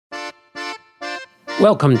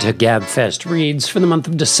Welcome to Gabfest Reads for the month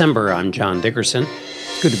of December. I'm John Dickerson.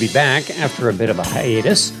 It's good to be back after a bit of a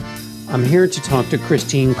hiatus. I'm here to talk to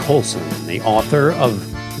Christine Colson, the author of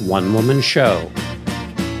One Woman Show.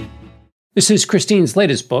 This is Christine's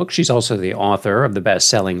latest book. She's also the author of the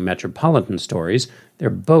best-selling Metropolitan Stories. They're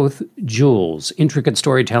both jewels, intricate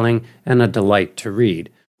storytelling, and a delight to read.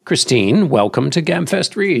 Christine, welcome to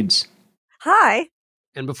Gabfest Reads. Hi.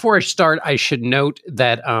 And before I start, I should note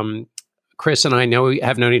that Chris and I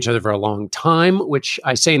have known each other for a long time, which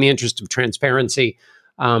I say in the interest of transparency,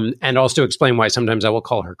 and also to explain why sometimes I will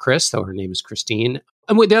call her Chris, though her name is Christine.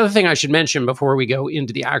 And the other thing I should mention before we go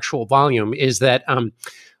into the actual volume is that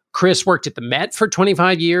Chris worked at the Met for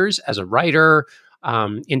 25 years as a writer,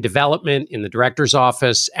 in development, in the director's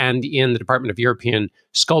office, and in the Department of European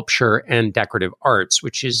Sculpture and Decorative Arts,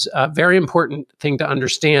 which is a very important thing to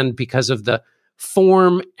understand because of the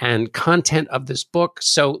form and content of this book.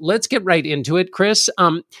 So let's get right into it, Chris.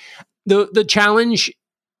 The challenge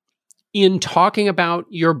in talking about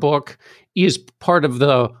your book is part of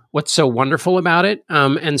what's so wonderful about it.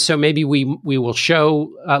 And so maybe we will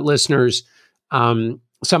show listeners some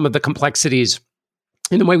of the complexities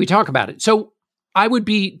in the way we talk about it. So I would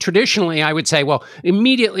say, well,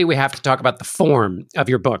 immediately we have to talk about the form of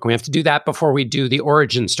your book. We have to do that before we do the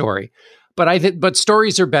origin story. But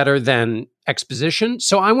stories are better than exposition.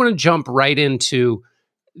 So I want to jump right into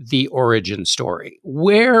the origin story.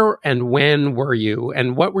 Where and when were you,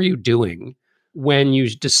 and what were you doing when you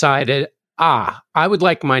decided, I would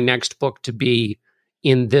like my next book to be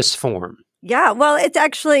in this form? Yeah, well, it's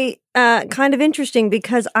actually kind of interesting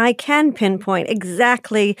because I can pinpoint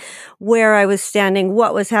exactly where I was standing,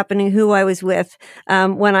 what was happening, who I was with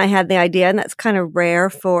when I had the idea. And that's kind of rare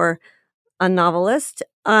for a novelist.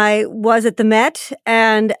 I was at the Met,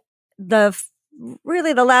 and the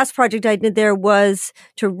last project I did there was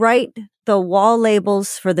to write the wall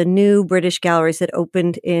labels for the new British galleries that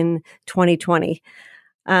opened in 2020.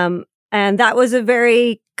 And that was a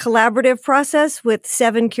very collaborative process with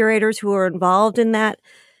 7 curators who were involved in that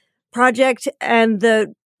project. And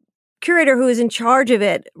the curator who was in charge of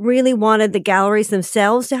it really wanted the galleries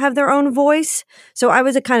themselves to have their own voice. So I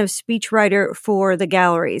was a kind of speechwriter for the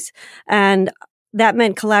galleries. And that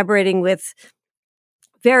meant collaborating with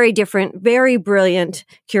very different, very brilliant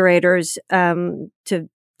curators to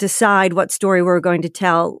decide what story we're going to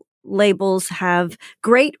tell. Labels have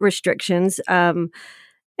great restrictions,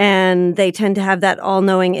 and they tend to have that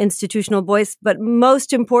all-knowing institutional voice. But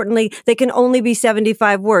most importantly, they can only be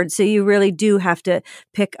 75 words. So you really do have to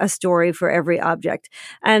pick a story for every object.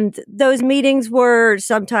 And those meetings were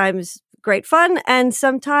sometimes great fun and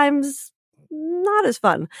sometimes not as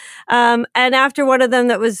fun. And after one of them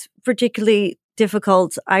that was particularly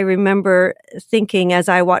difficult, I remember thinking as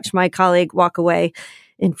I watched my colleague walk away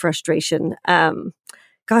in frustration,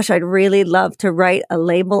 gosh, I'd really love to write a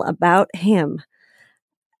label about him.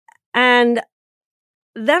 And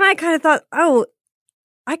then I kind of thought,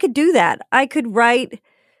 I could do that. I could write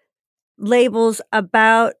labels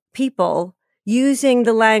about people using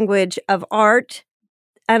the language of art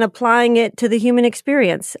and applying it to the human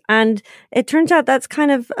experience. And it turns out that's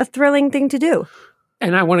kind of a thrilling thing to do.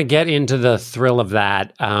 And I want to get into the thrill of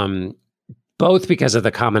that, both because of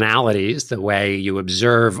the commonalities, the way you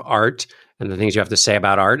observe art and the things you have to say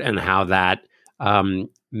about art, and how that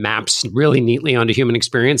maps really neatly onto human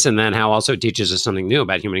experience, and then how also teaches us something new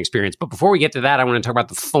about human experience. But before we get to that, I want to talk about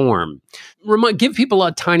the form. Give people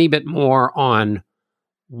a tiny bit more on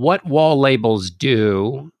what wall labels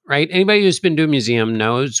do, right? Anybody who's been to a museum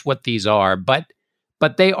knows what these are, but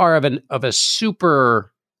they are of a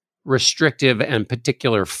super restrictive and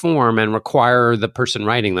particular form and require the person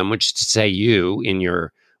writing them, which is to say you in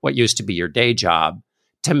what used to be your day job,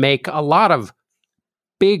 to make a lot of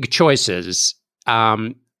big choices.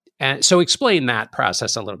 And so explain that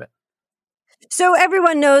process a little bit. So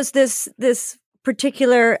everyone knows this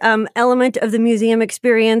particular element of the museum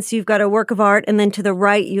experience. You've got a work of art, and then to the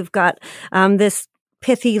right, you've got this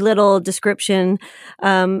pithy little description.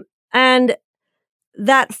 And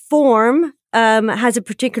that form has a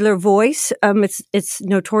particular voice. It's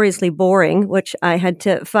notoriously boring, which I had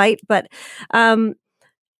to fight, but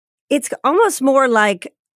it's almost more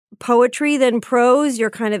like poetry than prose. You're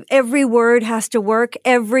kind of, every word has to work.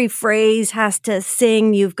 Every phrase has to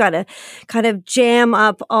sing. You've got to kind of jam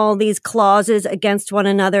up all these clauses against one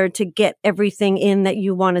another to get everything in that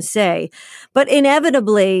you want to say. But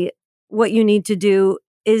inevitably, what you need to do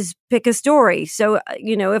is pick a story. So,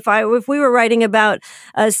 if we were writing about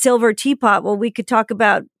a silver teapot, well, we could talk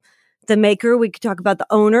about the maker. We could talk about the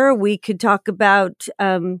owner. We could talk about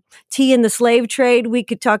tea in the slave trade. We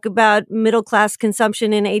could talk about middle class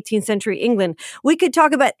consumption in 18th century England. We could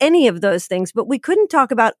talk about any of those things, but we couldn't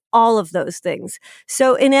talk about all of those things.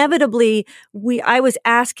 So inevitably, I was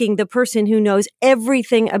asking the person who knows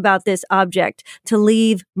everything about this object to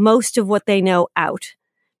leave most of what they know out,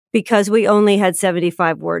 because we only had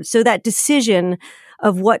 75 words. So that decision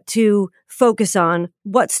of what to focus on,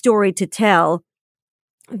 what story to tell,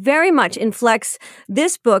 very much inflects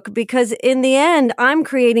this book, because in the end, I'm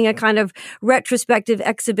creating a kind of retrospective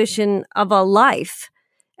exhibition of a life.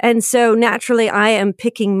 And so naturally, I am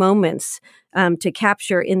picking moments to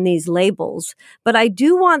capture in these labels. But I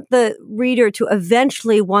do want the reader to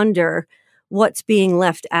eventually wonder what's being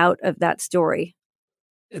left out of that story.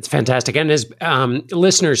 It's fantastic. And as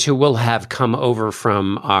listeners who will have come over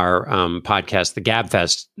from our podcast, the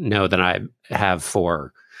Gabfest, know that I have,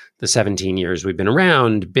 for the 17 years we've been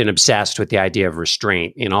around, been obsessed with the idea of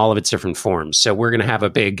restraint in all of its different forms. So we're going to have a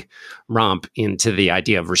big romp into the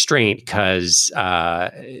idea of restraint, because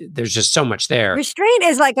there's just so much there. Restraint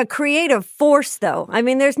is like a creative force, though. I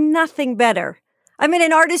mean, there's nothing better. I mean,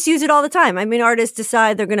 and artists use it all the time. I mean, artists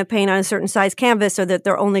decide they're going to paint on a certain size canvas, or that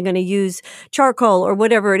they're only going to use charcoal or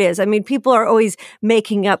whatever it is. I mean, people are always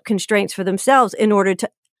making up constraints for themselves in order to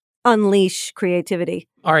unleash creativity.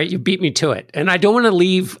 All right, you beat me to it. And I don't want to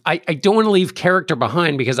leave, I don't want to leave character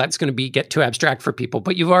behind, because that's going to get too abstract for people.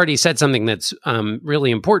 But you've already said something that's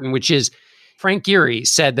really important, which is Frank Gehry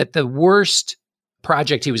said that the worst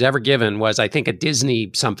project he was ever given was, I think, a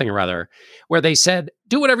Disney something or other, where they said,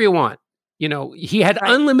 do whatever you want. You know, he had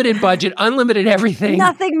unlimited budget, unlimited everything.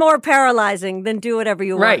 Nothing more paralyzing than do whatever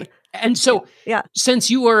you want. Right. And so since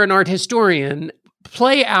you are an art historian,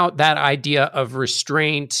 play out that idea of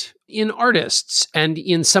restraint in artists and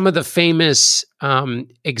in some of the famous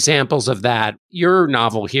examples of that. Your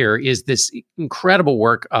novel here is this incredible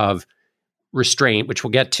work of restraint, which we'll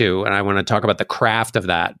get to, and I want to talk about the craft of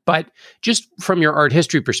that. But just from your art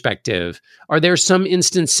history perspective, are there some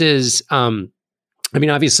instances, I mean,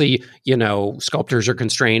 obviously, you know, sculptors are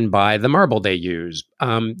constrained by the marble they use.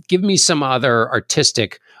 Give me some other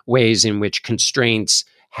artistic ways in which constraints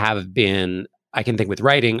have been, I can think with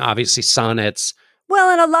writing, obviously sonnets. Well,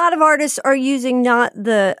 and a lot of artists are using not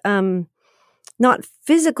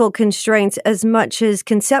physical constraints as much as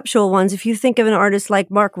conceptual ones. If you think of an artist like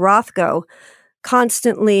Mark Rothko,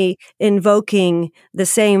 constantly invoking the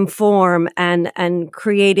same form and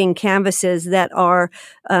creating canvases that are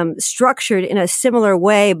structured in a similar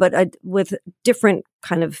way, but with different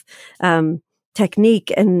kind of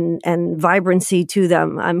technique and vibrancy to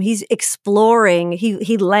them. He's exploring,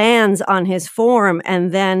 he lands on his form,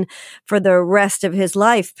 and then for the rest of his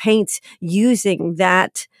life paints using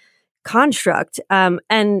that construct,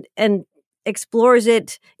 and explores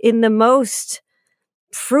it in the most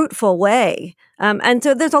fruitful way. And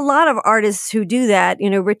so there's a lot of artists who do that, you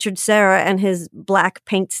know, Richard Serra and his black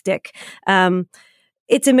paint stick.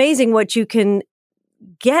 It's amazing what you can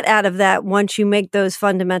get out of that once you make those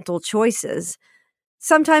fundamental choices.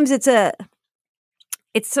 Sometimes it's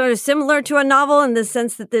sort of similar to a novel in the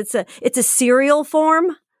sense that it's a serial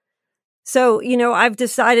form. So, you know, I've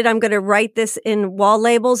decided I'm going to write this in wall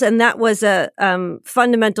labels, and that was a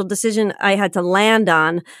fundamental decision I had to land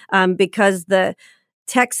on, because the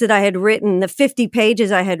text that I had written, the 50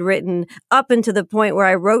 pages I had written up until the point where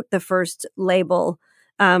I wrote the first label,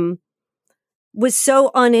 was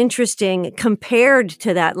so uninteresting compared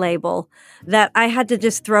to that label that I had to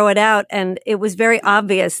just throw it out. And it was very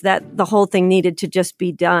obvious that the whole thing needed to just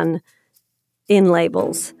be done in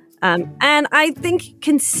labels. And I think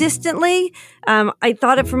consistently, I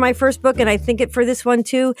thought it for my first book, and I think it for this one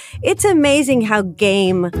too. It's amazing how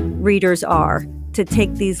game readers are to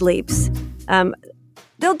take these leaps.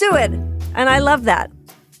 They'll do it. And I love that.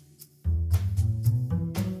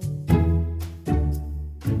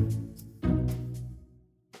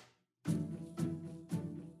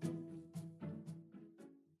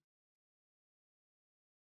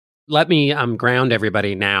 Let me ground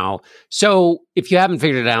everybody now. So if you haven't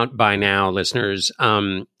figured it out by now, listeners,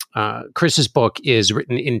 Chris's book is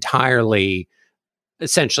written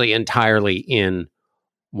essentially entirely in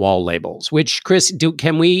wall labels, which, Chris,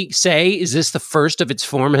 can we say, is this the first of its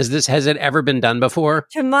form? Has it ever been done before?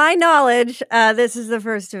 To my knowledge, this is the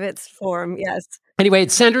first of its form, yes. Anyway,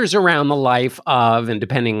 it centers around the life of, and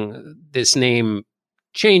depending, this name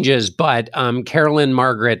changes, but Carolyn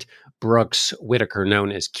Margaret Brooks Whitaker,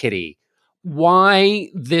 known as Kitty. Why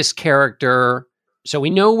this character? So we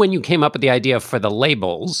know when you came up with the idea for the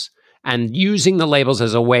labels and using the labels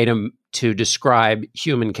as a way to describe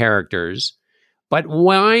human characters, But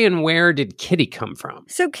why and where did Kitty come from?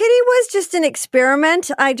 So Kitty was just an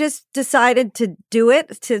experiment. I just decided to do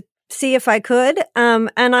it to see if I could. And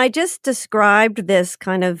I just described this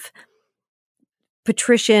kind of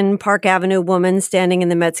patrician Park Avenue woman standing in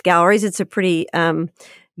the Met's galleries. It's a pretty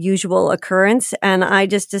usual occurrence. And I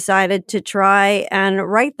just decided to try and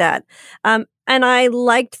write that. And I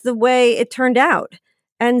liked the way it turned out.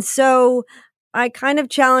 And so I kind of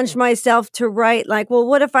challenged myself to write like, well,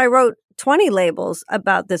 what if I wrote 20 labels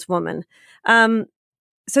about this woman?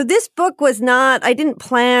 So this book was not, I didn't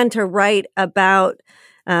plan to write about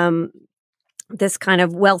this kind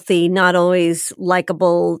of wealthy, not always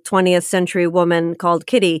likable 20th century woman called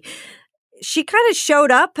Kitty. She kind of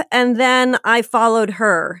showed up and then I followed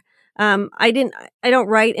her. I don't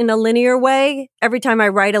write in a linear way. Every time I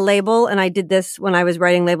write a label, and I did this when I was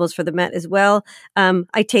writing labels for the Met as well,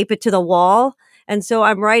 I tape it to the wall. And so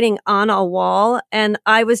I'm writing on a wall, and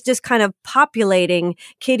I was just kind of populating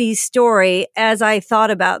Kitty's story as I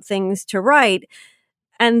thought about things to write.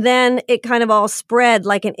 And then it kind of all spread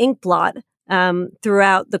like an ink blot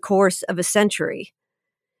throughout the course of a century.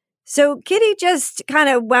 So Kitty just kind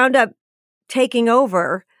of wound up taking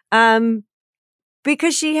over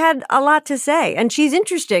because she had a lot to say, and she's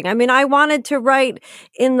interesting. I mean, I wanted to write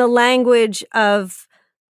in the language of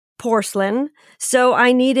porcelain, so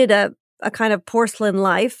I needed a kind of porcelain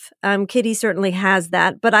life. Kitty certainly has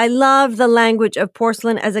that, but I love the language of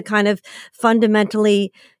porcelain as a kind of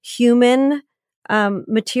fundamentally human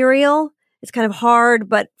material. It's kind of hard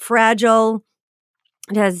but fragile.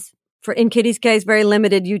 It has, in Kitty's case, very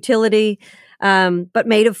limited utility, but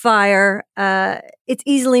made of fire. It's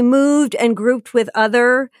easily moved and grouped with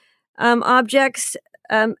other objects,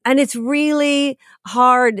 and it's really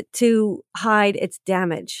hard to hide its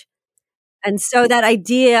damage. And so that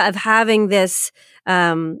idea of having this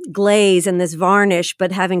glaze and this varnish,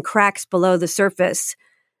 but having cracks below the surface.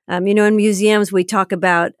 In museums, we talk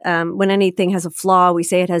about when anything has a flaw, we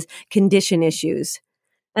say it has condition issues.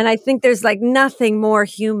 And I think there's like nothing more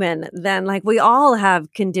human than like we all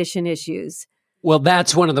have condition issues. Well,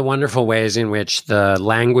 that's one of the wonderful ways in which the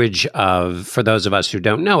language of, for those of us who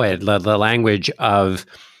don't know it, the language of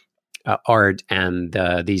art and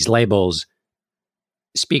these labels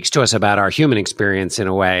speaks to us about our human experience in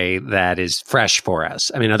a way that is fresh for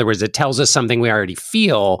us. I mean, in other words, it tells us something we already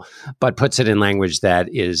feel, but puts it in language that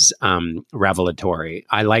is revelatory.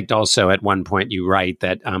 I liked also at one point you write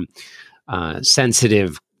that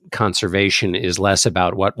sensitive conservation is less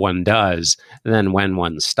about what one does than when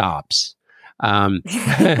one stops.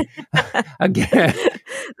 Again,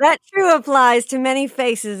 that true applies to many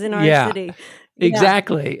faces in our city.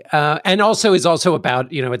 Exactly. And also is also about,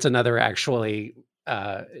 it's another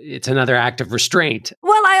it's another act of restraint.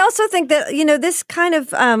 Well, I also think that, this kind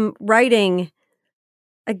of writing,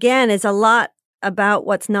 again, is a lot about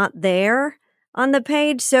what's not there on the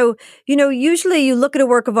page. So, usually you look at a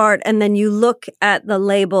work of art and then you look at the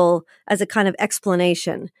label as a kind of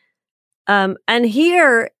explanation. And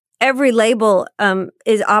here, every label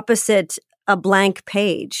is opposite a blank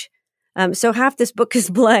page. So half this book is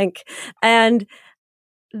blank. And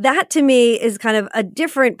that to me is kind of a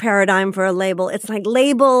different paradigm for a label. It's like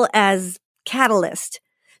label as catalyst.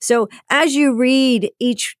 So as you read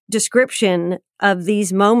each description of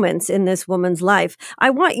these moments in this woman's life, I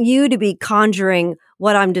want you to be conjuring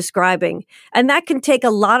what I'm describing. And that can take a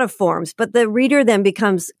lot of forms, but the reader then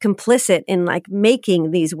becomes complicit in like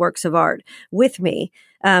making these works of art with me.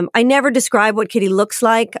 I never describe what Kitty looks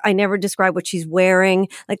like. I never describe what she's wearing.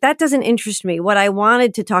 Like that doesn't interest me. What I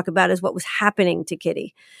wanted to talk about is what was happening to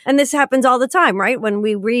Kitty. And this happens all the time, right? When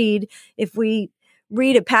we read, if we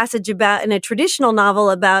read a passage about in a traditional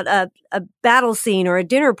novel about a battle scene or a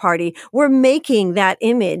dinner party, we're making that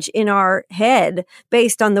image in our head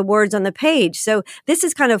based on the words on the page. So this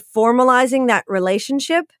is kind of formalizing that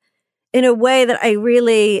relationship in a way that I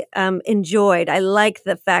really enjoyed. I like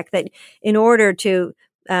the fact that in order to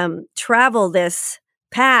travel this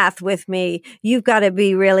path with me, you've got to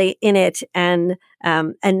be really in it and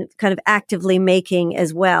kind of actively making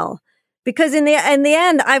as well. Because in the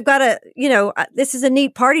end, I've got to, this is a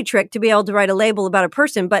neat party trick to be able to write a label about a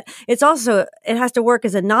person, but it has to work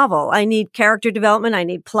as a novel. I need character development. I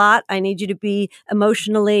need plot. I need you to be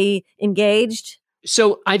emotionally engaged.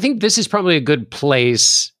 So I think this is probably a good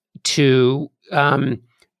place to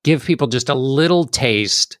give people just a little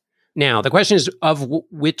taste. Now, the question is of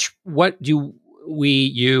what do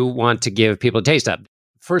you want to give people a taste of?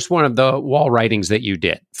 First one of the wall writings that you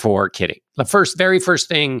did for Kitty. The very first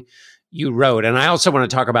thing you wrote. And I also want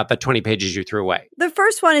to talk about the 20 pages you threw away. The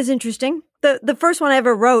first one is interesting. The first one I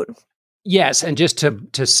ever wrote. Yes. And just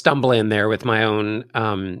to stumble in there with my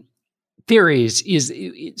own theories is,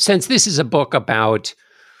 since this is a book about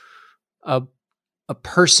a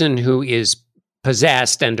person who is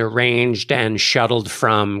possessed and arranged and shuttled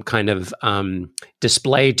from kind of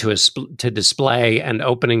display to display and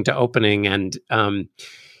opening to opening, and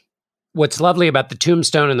what's lovely about the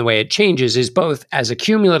tombstone and the way it changes is both as a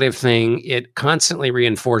cumulative thing, it constantly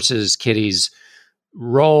reinforces Kitty's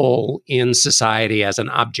role in society as an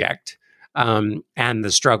object, and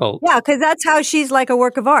the struggle. Yeah, because that's how she's like a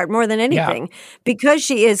work of art more than anything, because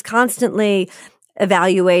she is constantly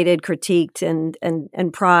evaluated, critiqued,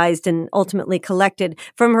 and prized, and ultimately collected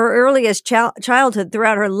from her earliest childhood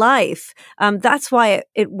throughout her life. That's why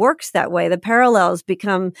it works that way. The parallels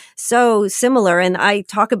become so similar. And I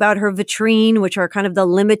talk about her vitrine, which are kind of the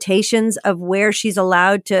limitations of where she's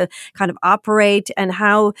allowed to kind of operate, and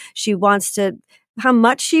how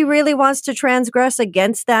much she really wants to transgress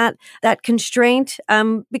against that constraint.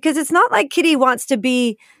 Because it's not like Kitty wants to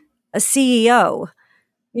be a CEO.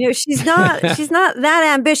 You know, she's not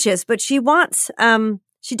that ambitious, but she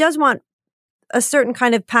does want a certain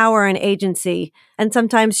kind of power and agency. And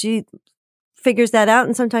sometimes she figures that out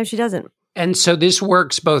and sometimes she doesn't. And so this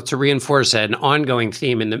works both to reinforce an ongoing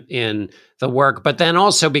theme in the work, but then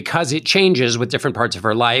also because it changes with different parts of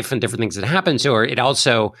her life and different things that happen to her, it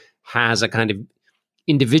also has a kind of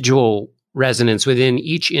individual resonance within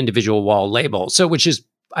each individual wall label. So, which is,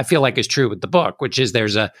 I feel like, is true with the book, which is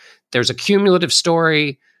there's a cumulative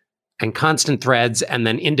story and constant threads, and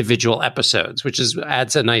then individual episodes, which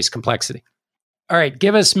adds a nice complexity. All right,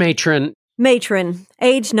 give us Matron. Matron,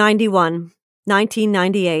 age 91,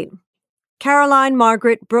 1998. Caroline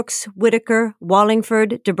Margaret Brooks Whitaker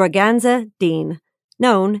Wallingford de Braganza Dean,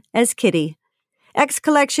 known as Kitty.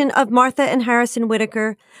 Ex-collection of Martha and Harrison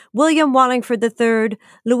Whitaker, William Wallingford III,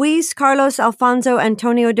 Luis Carlos Alfonso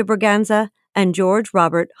Antonio de Braganza, and George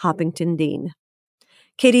Robert Hoppington Dean.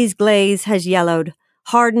 Kitty's glaze has yellowed,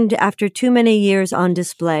 hardened after too many years on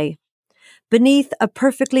display. Beneath a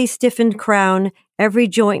perfectly stiffened crown, every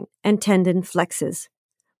joint and tendon flexes.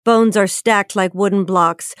 Bones are stacked like wooden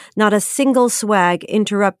blocks, not a single swag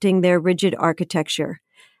interrupting their rigid architecture,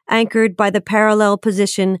 anchored by the parallel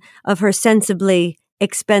position of her sensibly,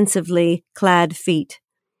 expensively clad feet.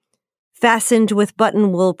 Fastened with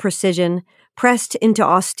buttonwool precision, pressed into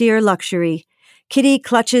austere luxury, Kitty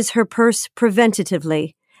clutches her purse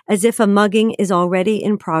preventatively, as if a mugging is already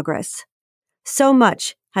in progress. So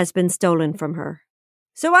much has been stolen from her.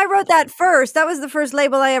 So I wrote that first. That was the first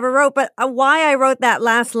label I ever wrote. But why I wrote that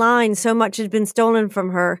last line, so much has been stolen from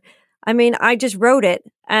her, I mean, I just wrote it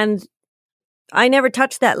and I never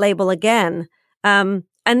touched that label again. And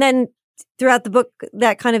then throughout the book,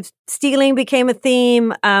 that kind of stealing became a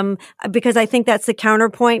theme, because I think that's the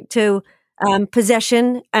counterpoint to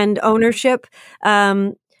possession and ownership.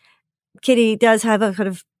 Kitty does have a kind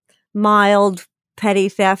of mild petty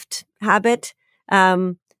theft habit,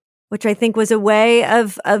 which I think was a way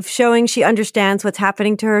of showing she understands what's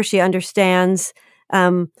happening to her. She understands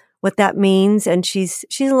what that means, and she's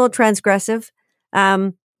a little transgressive.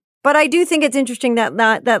 But I do think it's interesting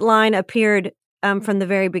that line appeared from the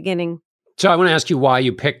very beginning. So I want to ask you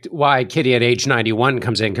why Kitty at age 91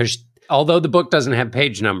 comes in, because although the book doesn't have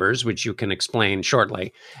page numbers, which you can explain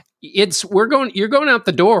shortly, you're going out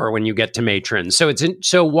the door when you get to Matron.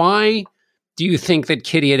 So why do you think that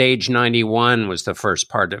Kitty at age 91 was the first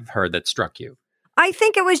part of her that struck you? I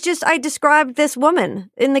think it was just, I described this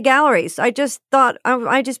woman in the galleries. I just thought,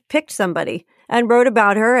 I just picked somebody and wrote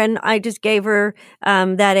about her, and I just gave her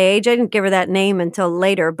that age. I didn't give her that name until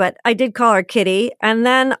later, but I did call her Kitty. And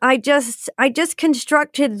then I just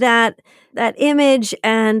constructed that image,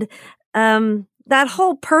 and that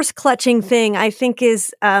whole purse clutching thing, I think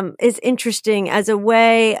is interesting as a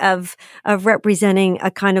way of representing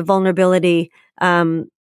a kind of vulnerability. And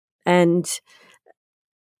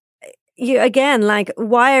again, like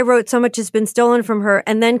why I wrote so much has been stolen from her,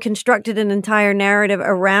 and then constructed an entire narrative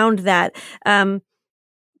around that.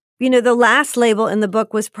 The last label in the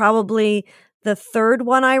book was probably the third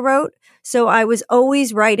one I wrote. So I was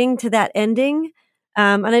always writing to that ending.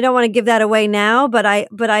 And I don't want to give that away now, but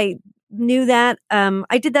I knew that.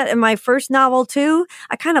 I did that in my first novel too.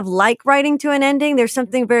 I kind of like writing to an ending. There's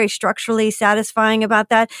something very structurally satisfying about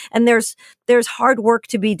that. And there's hard work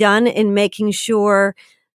to be done in making sure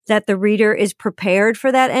that the reader is prepared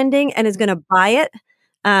for that ending and is going to buy it.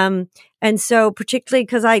 And so particularly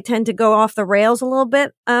because I tend to go off the rails a little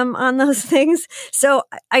bit, on those things. So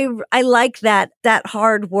I like that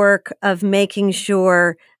hard work of making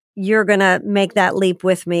sure you're going to make that leap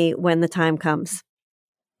with me when the time comes.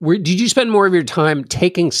 Did you spend more of your time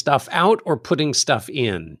taking stuff out or putting stuff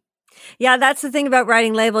in? Yeah, that's the thing about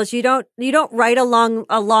writing labels. You don't write a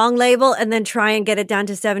long label and then try and get it down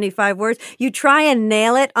to 75 words. You try and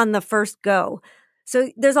nail it on the first go. So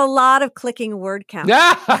there's a lot of clicking word count.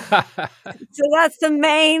 So that's the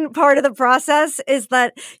main part of the process, is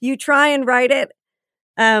that you try and write it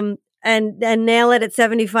and nail it at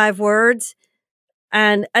 75 words.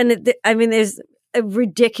 I mean, there's a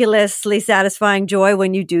ridiculously satisfying joy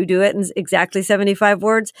when you do it in exactly 75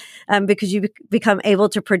 words, because you become able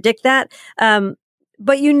to predict that.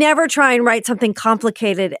 But you never try and write something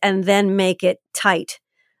complicated and then make it tight.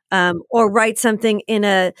 Or write something in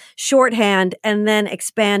a shorthand and then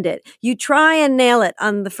expand it. You try and nail it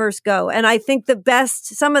on the first go. And I think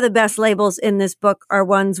some of the best labels in this book are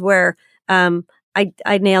ones where,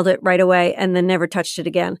 I nailed it right away and then never touched it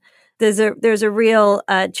again. There's a real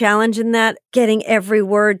challenge in that, getting every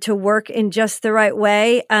word to work in just the right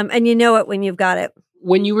way. And you know it when you've got it.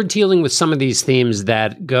 When you were dealing with some of these themes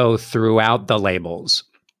that go throughout the labels,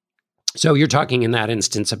 so you're talking in that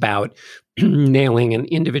instance about nailing an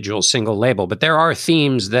individual single label, but there are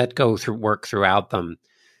themes that work throughout them.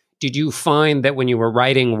 Did you find that when you were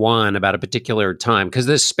writing one about a particular time, because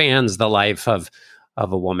this spans the life of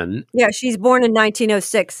a woman? Yeah, she's born in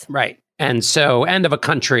 1906. Right. And so, and of a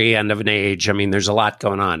country and of an age. I mean, there's a lot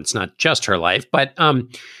going on. It's not just her life. But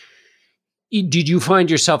did you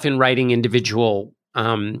find yourself in writing individual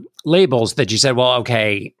labels that you said, well,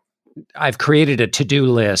 okay, I've created a to-do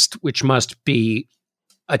list, which must be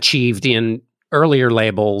achieved in earlier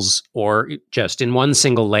labels or just in one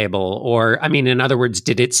single label? Or, I mean, in other words,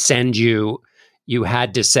 did it send you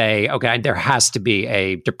had to say, okay, there has to be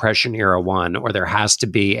a Depression era one, or there has to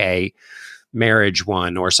be a marriage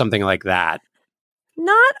one, or something like that?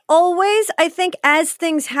 Not always. I think as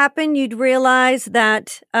things happen, you'd realize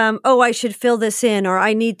that, I should fill this in, or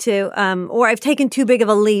I need to, or I've taken too big of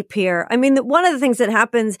a leap here. I mean, one of the things that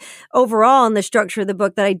happens overall in the structure of the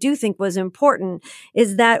book that I do think was important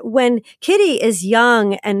is that when Kitty is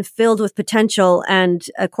young and filled with potential, and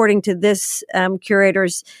according to this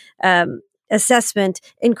curator's assessment,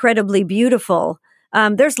 incredibly beautiful,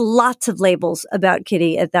 there's lots of labels about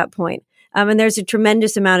Kitty at that point. And there's a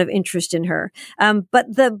tremendous amount of interest in her.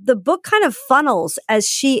 But the book kind of funnels as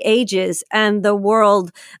she ages and the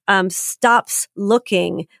world stops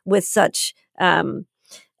looking with such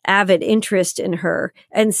avid interest in her.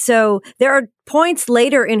 And so there are points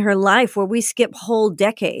later in her life where we skip whole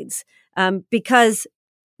decades because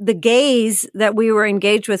the gaze that we were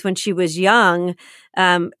engaged with when she was young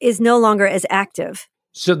is no longer as active.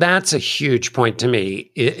 So that's a huge point to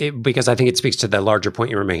me, because I think it speaks to the larger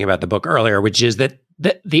point you were making about the book earlier, which is that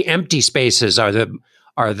the empty spaces are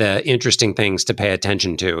the interesting things to pay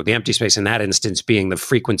attention to. The empty space in that instance being the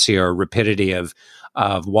frequency or rapidity of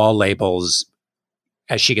wall labels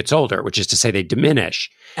as she gets older, which is to say they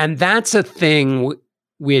diminish. And that's a thing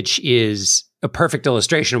which is a perfect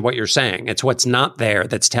illustration of what you're saying. It's what's not there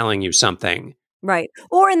that's telling you something. Right.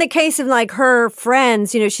 Or in the case of like her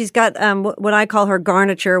friends, she's got what I call her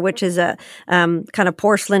garniture, which is a kind of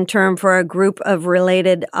porcelain term for a group of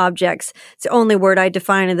related objects. It's the only word I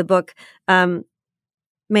define in the book,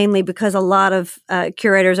 mainly because a lot of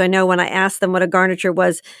curators I know, when I asked them what a garniture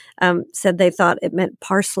was, said they thought it meant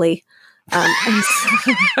parsley.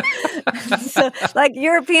 So like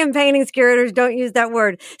European paintings curators don't use that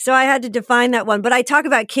word. So I had to define that one. But I talk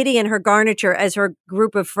about Kitty and her garniture as her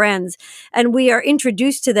group of friends. And we are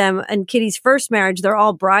introduced to them in Kitty's first marriage. They're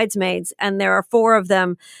all bridesmaids, and there are 4 of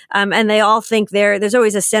them. And they all think there's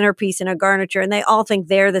always a centerpiece in a garniture, and they all think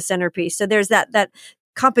they're the centerpiece. So there's that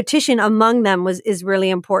competition among them is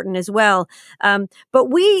really important as well. But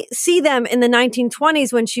we see them in the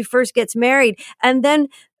 1920s when she first gets married, and then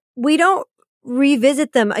we don't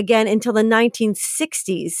revisit them again until the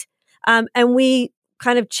 1960s. And we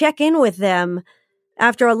kind of check in with them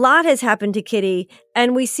after a lot has happened to Kitty,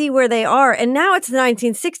 and we see where they are. And now it's the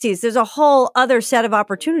 1960s. There's a whole other set of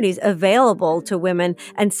opportunities available to women,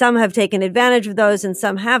 and some have taken advantage of those and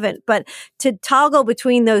some haven't. But to toggle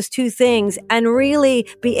between those two things and really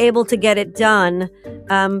be able to get it done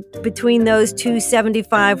between those two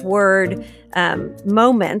 75-word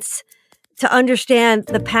moments, to understand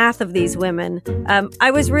the path of these women, I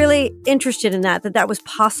was really interested in that was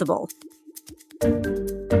possible.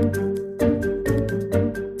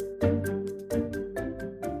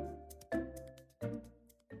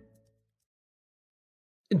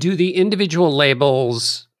 Do the individual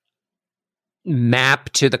labels map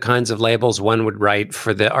to the kinds of labels one would write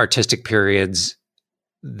for the artistic periods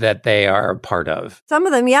that they are a part of? Some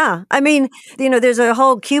of them, yeah. I mean, there's a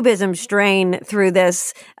whole cubism strain through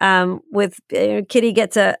this. With Kitty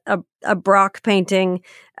gets a Brock painting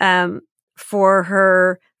for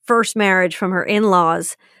her first marriage from her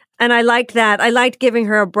in-laws. And I liked that. I liked giving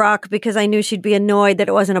her a Braque because I knew she'd be annoyed that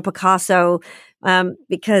it wasn't a Picasso.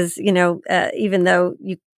 Because, even though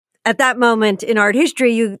at that moment in art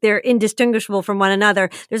history, they're indistinguishable from one another.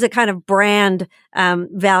 There's a kind of brand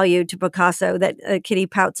value to Picasso that Kitty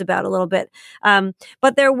pouts about a little bit.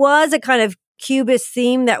 But there was a kind of Cubist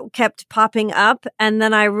theme that kept popping up. And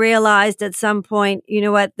then I realized at some point, you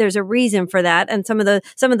know what, there's a reason for that. And some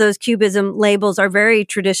of those Cubism labels are very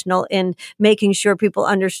traditional in making sure people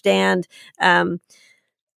understand,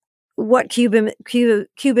 what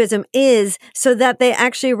Cubism is, so that they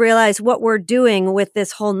actually realize what we're doing with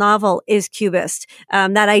this whole novel is Cubist.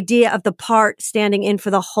 That idea of the part standing in for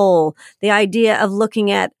the whole, the idea of looking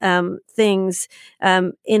at things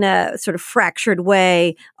in a sort of fractured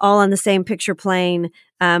way, all on the same picture plane,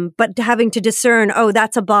 but having to discern, oh,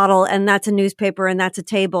 that's a bottle and that's a newspaper and that's a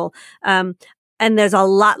table. And there's a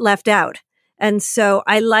lot left out. And so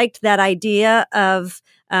I liked that idea of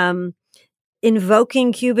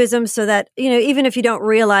invoking Cubism so that, even if you don't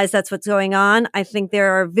realize that's what's going on, I think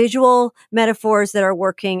there are visual metaphors that are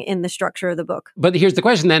working in the structure of the book. But here's the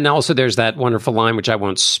question then. Also, there's that wonderful line, which I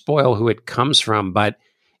won't spoil who it comes from, but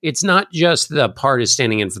it's not just the part is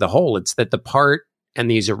standing in for the whole. It's that the part and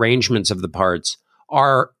these arrangements of the parts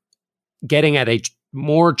are getting at a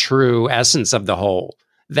more true essence of the whole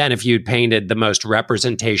than if you'd painted the most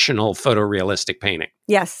representational photorealistic painting.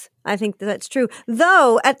 Yes, I think that's true.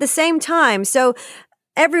 Though at the same time, so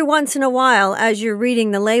every once in a while, as you're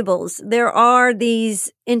reading the labels, there are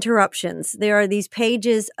these interruptions. There are these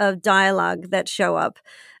pages of dialogue that show up.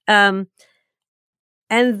 And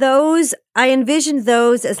those, I envisioned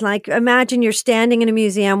those as like, imagine you're standing in a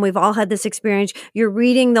museum. We've all had this experience. You're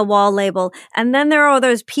reading the wall label, and then there are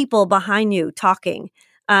those people behind you talking.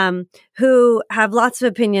 Who have lots of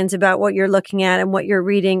opinions about what you're looking at and what you're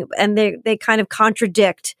reading, and they kind of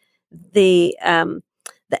contradict the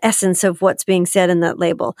essence of what's being said in that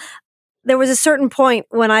label. There was a certain point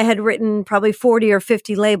when I had written probably 40 or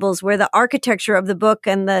 50 labels where the architecture of the book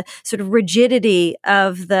and the sort of rigidity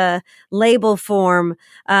of the label form,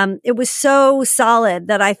 it was so solid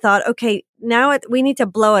that I thought, okay, now we need to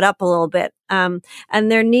blow it up a little bit, and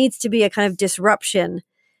there needs to be a kind of disruption.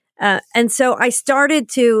 And so I started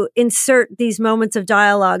to insert these moments of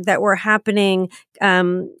dialogue that were happening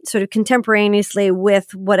sort of contemporaneously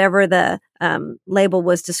with whatever the label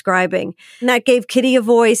was describing. And that gave Kitty a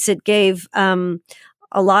voice. It gave a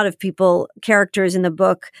lot of people, characters in the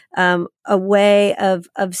book, a way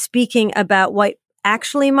of speaking about what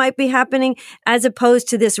actually might be happening, as opposed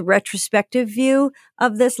to this retrospective view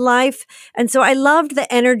of this life. And so I loved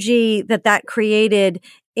the energy that created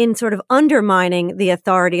in sort of undermining the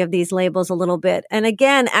authority of these labels a little bit. And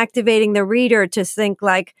again, activating the reader to think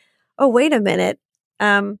like, oh, wait a minute.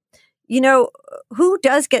 Who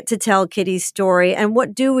does get to tell Kitty's story, and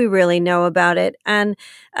what do we really know about it? And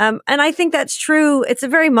I think that's true. It's a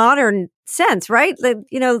very modern sense, right? Like,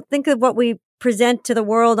 think of what we present to the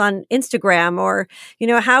world on Instagram, or,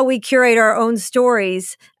 how we curate our own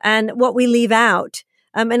stories and what we leave out.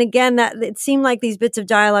 And again, that it seemed like these bits of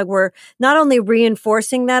dialogue were not only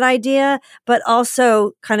reinforcing that idea, but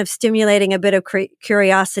also kind of stimulating a bit of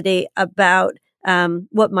curiosity about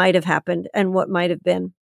what might have happened and what might have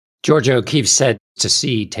been. Georgia O'Keeffe said, "To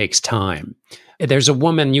see takes time." There's a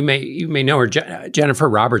woman, you may know her, Jennifer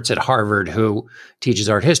Roberts at Harvard, who teaches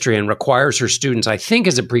art history and requires her students, I think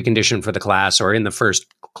as a precondition for the class or in the first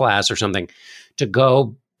class or something, to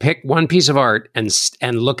go pick one piece of art and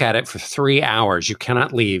look at it for 3 hours. You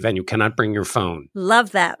cannot leave, and you cannot bring your phone.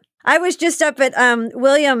 Love that. I was just up at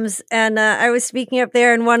Williams, and I was speaking up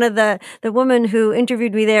there, and one of the woman who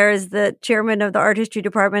interviewed me there is the chairman of the art history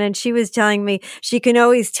department, and she was telling me she can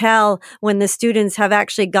always tell when the students have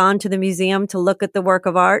actually gone to the museum to look at the work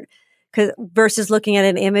of art versus looking at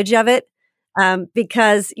an image of it.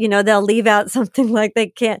 Because they'll leave out something like they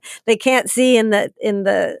can't see in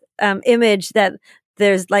the image that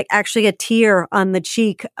there's like actually a tear on the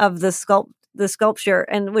cheek of the sculpture,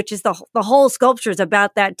 and which is the whole sculpture is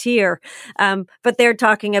about that tear. But they're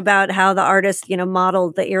talking about how the artist,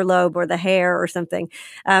 modeled the earlobe or the hair or something.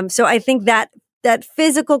 So I think that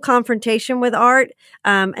physical confrontation with art,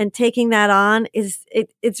 and taking that on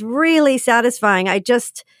it's really satisfying.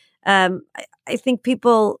 I think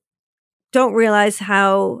people don't realize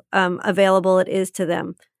how available it is to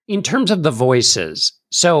them. In terms of the voices,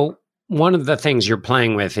 so one of the things you're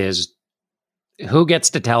playing with is who gets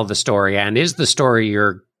to tell the story, and is the story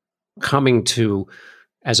you're coming to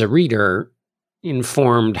as a reader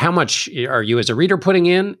informed? How much are you as a reader putting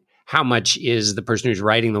in? How much is the person who's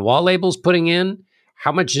writing the wall labels putting in?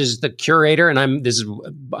 how much is the curator? And I'm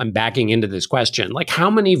backing into this question. Like, how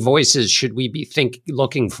many voices should we be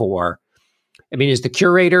looking for? I mean, is the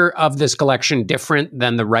curator of this collection different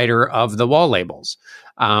than the writer of the wall labels?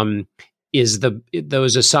 Is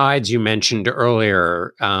those asides you mentioned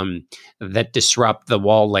earlier that disrupt the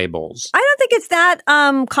wall labels? I don't think it's that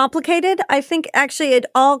complicated. I think actually it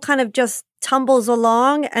all kind of just tumbles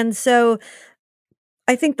along. And so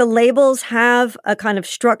I think the labels have a kind of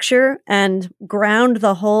structure and ground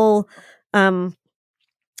the whole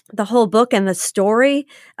book and the story.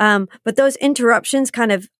 But those interruptions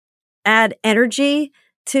kind of add energy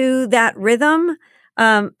to that rhythm.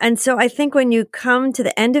 And so I think when you come to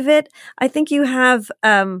the end of it, I think you have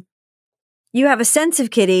a sense of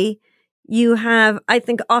Kitty. You have, I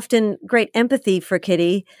think, often great empathy for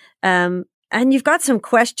Kitty. And you've got some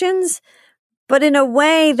questions, but in a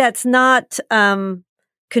way that's not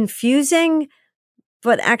confusing,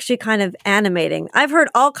 but actually kind of animating. I've heard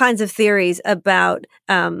all kinds of theories about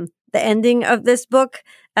the ending of this book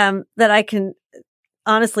that I can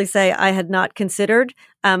honestly say I had not considered,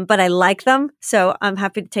 but I like them, so I'm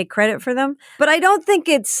happy to take credit for them. But I don't think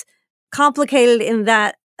it's complicated in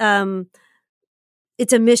that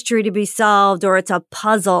it's a mystery to be solved or it's a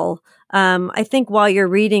puzzle. I think while you're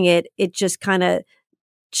reading it, it just kind of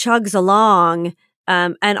chugs along,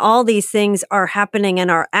 and all these things are happening and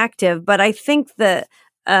are active. But I think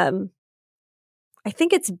I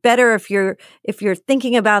think it's better if you're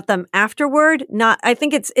thinking about them afterward. I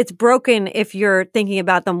think it's broken if you're thinking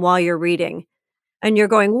about them while you're reading and you're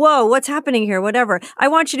going, whoa, what's happening here? Whatever. I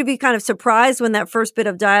want you to be kind of surprised when that first bit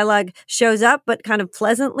of dialogue shows up, but kind of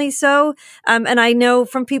pleasantly so. And I know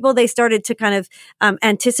from people, they started to kind of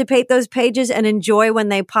anticipate those pages and enjoy when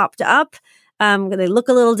they popped up. They look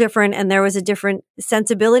a little different and there was a different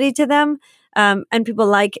sensibility to them. And people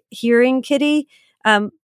like hearing Kitty.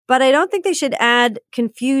 But I don't think they should add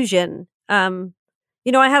confusion. I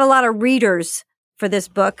had a lot of readers for this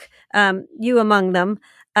book, you among them,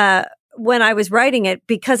 when I was writing it,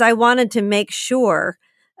 because I wanted to make sure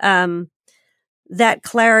that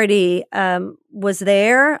clarity was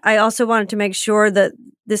there. I also wanted to make sure that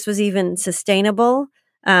this was even sustainable.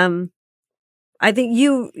 I think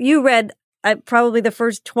you read probably the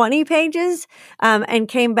first 20 pages and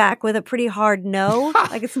came back with a pretty hard no,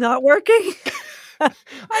 like it's not working.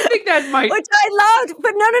 I think that might... Which I loved,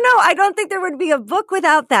 but no. I don't think there would be a book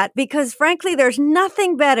without that, because frankly, there's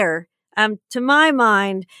nothing better, to my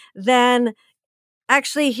mind, than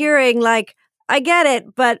actually hearing like, I get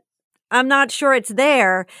it, but I'm not sure it's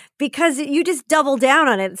there, because you just double down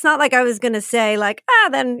on it. It's not like I was going to say like,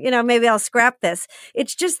 then, maybe I'll scrap this.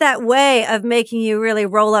 It's just that way of making you really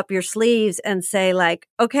roll up your sleeves and say like,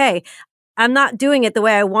 okay, I'm not doing it the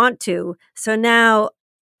way I want to. So now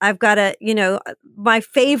I've got my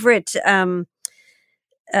favorite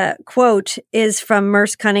quote is from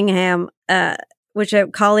Merce Cunningham, which a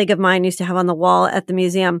colleague of mine used to have on the wall at the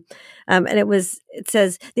museum. And it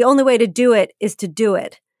says, the only way to do it is to do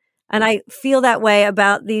it. And I feel that way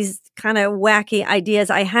about these kind of wacky ideas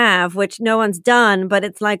I have, which no one's done, but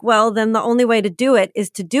it's like, well, then the only way to do it is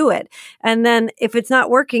to do it. And then if it's not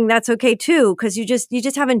working, that's okay too, because you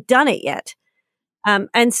just haven't done it yet.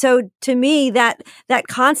 And so to me, that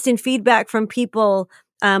constant feedback from people,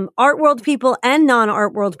 art world people and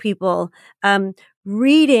non-art world people,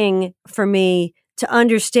 reading for me to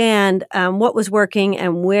understand what was working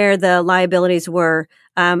and where the liabilities were,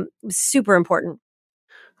 was super important.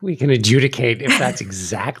 We can adjudicate if that's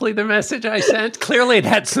exactly the message I sent. Clearly,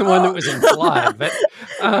 that's the one that was implied. But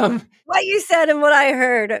what you said and what I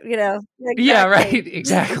heard, Exactly. Yeah, right.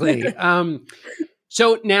 Exactly.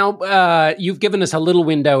 So now you've given us a little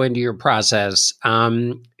window into your process,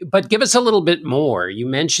 but give us a little bit more. You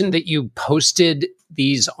mentioned that you posted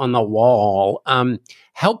these on the wall.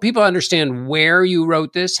 Help people understand where you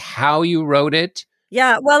wrote this, how you wrote it.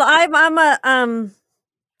 Yeah, well,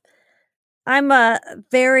 I'm a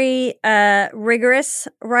very rigorous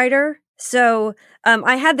writer. So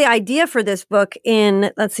I had the idea for this book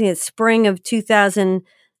in, spring of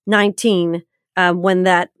 2019. When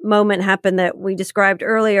that moment happened that we described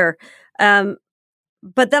earlier.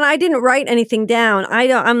 But then I didn't write anything down.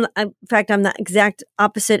 In fact, I'm the exact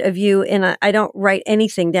opposite of you I don't write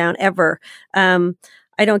anything down ever. I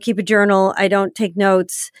don't keep a journal. I don't take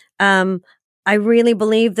notes. I really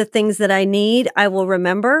believe the things that I need, I will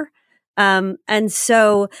remember. And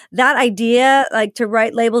so that idea, like to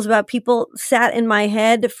write labels about people, sat in my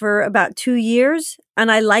head for about 2 years.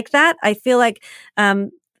 And I like that. I feel like,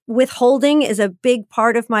 withholding is a big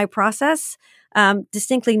part of my process.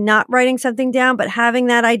 Distinctly not writing something down, but having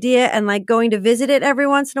that idea and like going to visit it every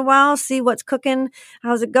once in a while, see what's cooking,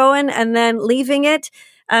 how's it going, and then leaving it.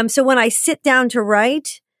 So when I sit down to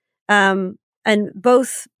write, and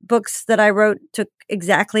both books that I wrote took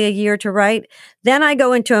exactly a year to write, then I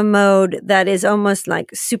go into a mode that is almost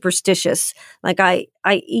like superstitious. Like I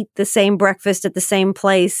eat the same breakfast at the same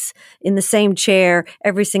place in the same chair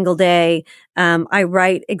every single day. I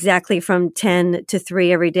write exactly from 10 to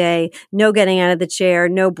 3 every day. No getting out of the chair,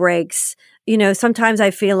 no breaks. Sometimes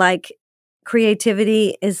I feel like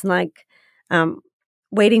creativity is like,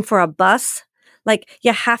 waiting for a bus. Like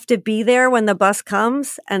you have to be there when the bus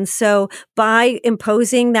comes. And so by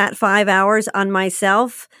imposing that 5 hours on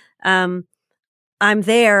myself, I'm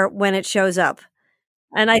there when it shows up.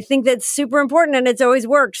 And I think that's super important and it's always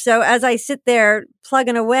worked. So as I sit there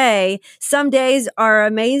plugging away, some days are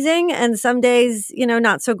amazing and some days,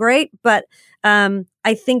 not so great. But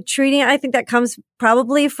I think that comes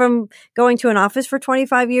probably from going to an office for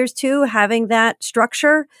 25 years too, having that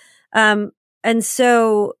structure. And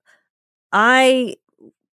so I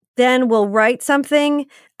then will write something,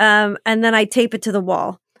 and then I tape it to the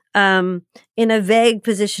wall, in a vague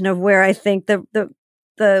position of where I think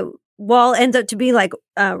the wall ends up to be like,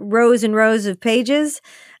 rows and rows of pages.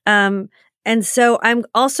 And so I'm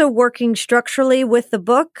also working structurally with the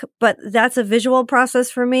book, but that's a visual process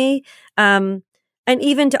for me. And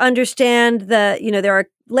even to understand there are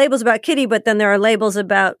labels about Kitty, but then there are labels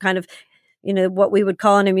about kind of, what we would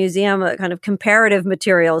call in a museum a kind of comparative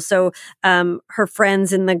material. So her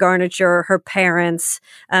friends in the garniture, her parents,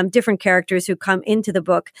 different characters who come into the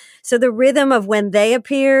book. So the rhythm of when they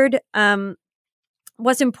appeared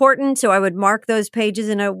was important. So I would mark those pages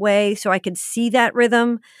in a way so I could see that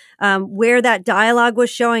rhythm, where that dialogue was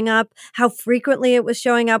showing up, how frequently it was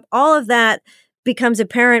showing up. All of that becomes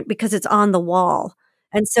apparent because it's on the wall.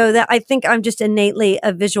 And so that I think I'm just innately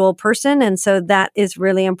a visual person. And so that is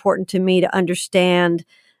really important to me to understand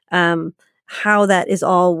how that is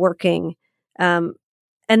all working. And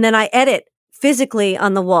then I edit physically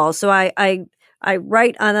on the wall. So I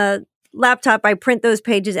write on a laptop, I print those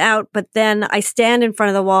pages out, but then I stand in front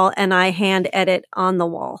of the wall and I hand edit on the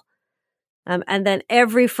wall. And then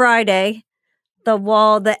every Friday,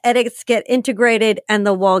 the edits get integrated and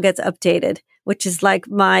the wall gets updated, which is like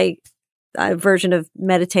my version of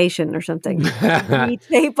meditation or something. We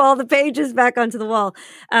tape all the pages back onto the wall.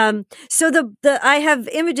 So I have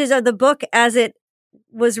images of the book as it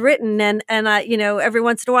was written, and I, every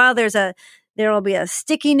once in a while there will be a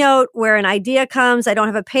sticky note where an idea comes. I don't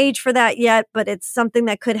have a page for that yet, but it's something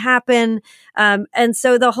that could happen. And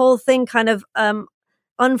so the whole thing kind of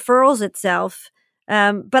unfurls itself.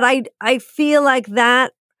 But I feel like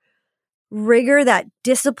that rigor, that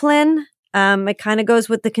discipline, it kind of goes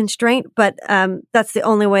with the constraint, but that's the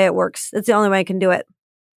only way it works. That's the only way I can do it.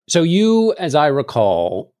 So you, as I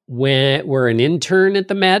recall, were an intern at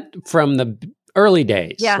the Met from the early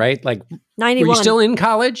days, right? Like 91. Were you still in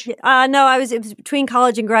college? No, it was between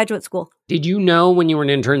college and graduate school. Did you know when you were an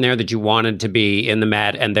intern there that you wanted to be in the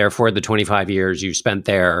Met, and therefore the 25 years you spent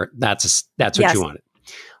there, that's what you wanted?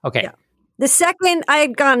 Okay. Yeah. The second I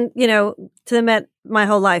had gone, to the Met my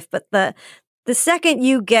whole life, but the second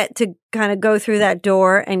you get to kind of go through that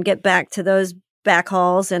door and get back to those back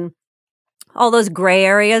halls and all those gray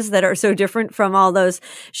areas that are so different from all those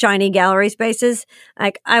shiny gallery spaces,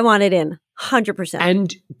 like I wanted in 100%.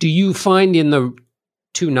 And do you find in the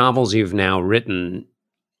 2 novels you've now written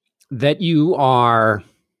that you are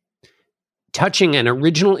touching an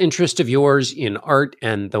original interest of yours in art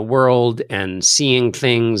and the world and seeing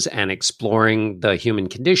things and exploring the human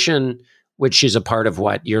condition, which is a part of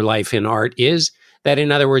what your life in art is? That,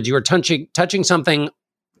 in other words, you are touching something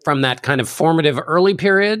from that kind of formative early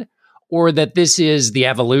period, or that this is the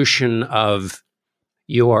evolution of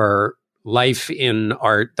your life in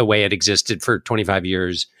art the way it existed for 25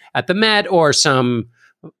 years at the Met, or some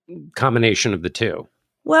combination of the two?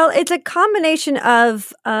 Well, it's a combination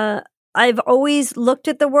of, I've always looked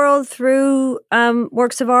at the world through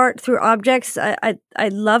works of art, through objects. I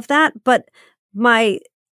love that. But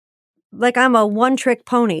I'm a one-trick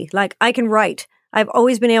pony. Like, I can write. I've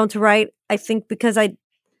always been able to write, I think because I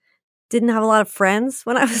didn't have a lot of friends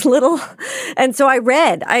when I was little. And so I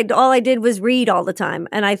read. All I did was read all the time.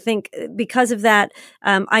 And I think because of that,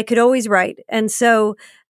 I could always write. And so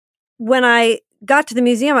when I got to the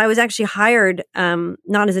museum, I was actually hired,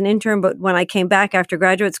 not as an intern, but when I came back after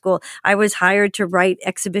graduate school, I was hired to write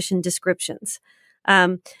exhibition descriptions.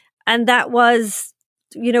 And that was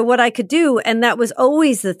what I could do. And that was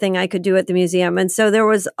always the thing I could do at the museum. And so there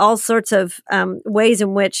was all sorts of ways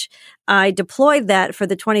in which I deployed that for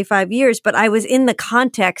the 25 years, but I was in the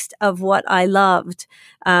context of what I loved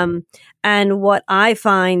and what I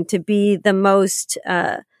find to be the most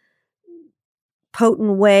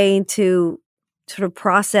potent way to sort of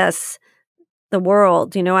process the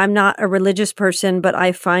world. I'm not a religious person, but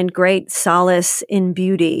I find great solace in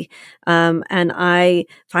beauty. And I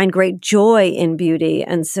find great joy in beauty.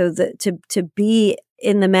 And so to be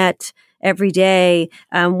in the Met every day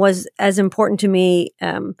was as important to me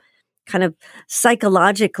kind of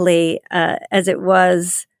psychologically as it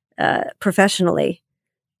was professionally.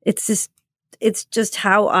 It's just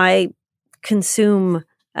how I consume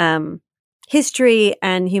history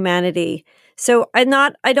and humanity. So I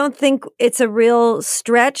don't think it's a real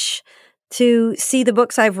stretch to see the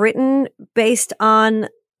books I've written based on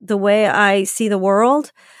the way I see the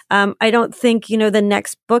world. I don't think, the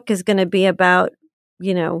next book is going to be about,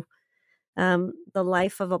 the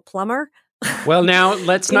life of a plumber. Well, now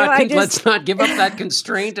let's not give up that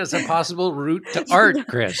constraint as a possible route to art,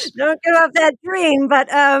 Chris. Don't give up that dream. But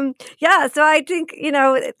so I think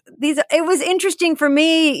it was interesting for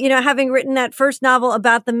me, having written that first novel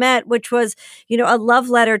about the Met, which was a love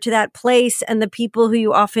letter to that place and the people who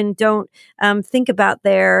you often don't think about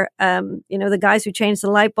there. The guys who changed the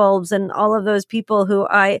light bulbs and all of those people who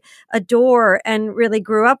I adore and really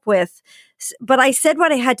grew up with. But I said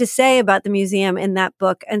what I had to say about the museum in that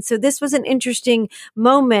book. And so this was an interesting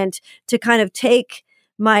moment to kind of take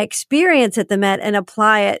my experience at the Met and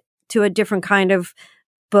apply it to a different kind of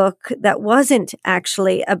book that wasn't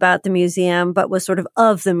actually about the museum, but was sort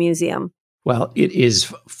of the museum. Well, it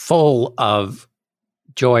is full of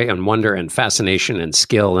joy and wonder and fascination and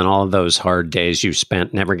skill, and all of those hard days you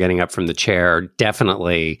spent never getting up from the chair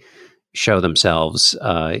definitely show themselves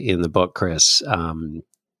in the book, Chris.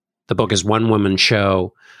 The book is One Woman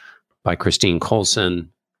Show by Christine Colson.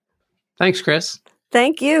 Thanks, Chris.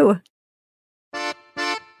 Thank you.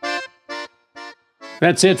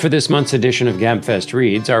 That's it for this month's edition of Gabfest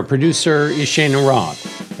Reads. Our producer is Shana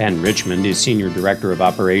Roth. Ben Richmond is Senior Director of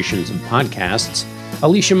Operations and Podcasts.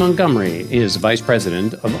 Alicia Montgomery is Vice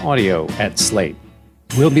President of Audio at Slate.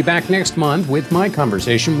 We'll be back next month with my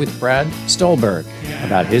conversation with Brad Stulberg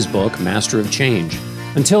about his book, Master of Change.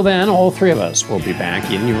 Until then, all three of us will be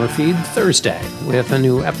back in your feed Thursday with a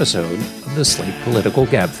new episode of the Slate Political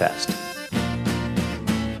Gabfest.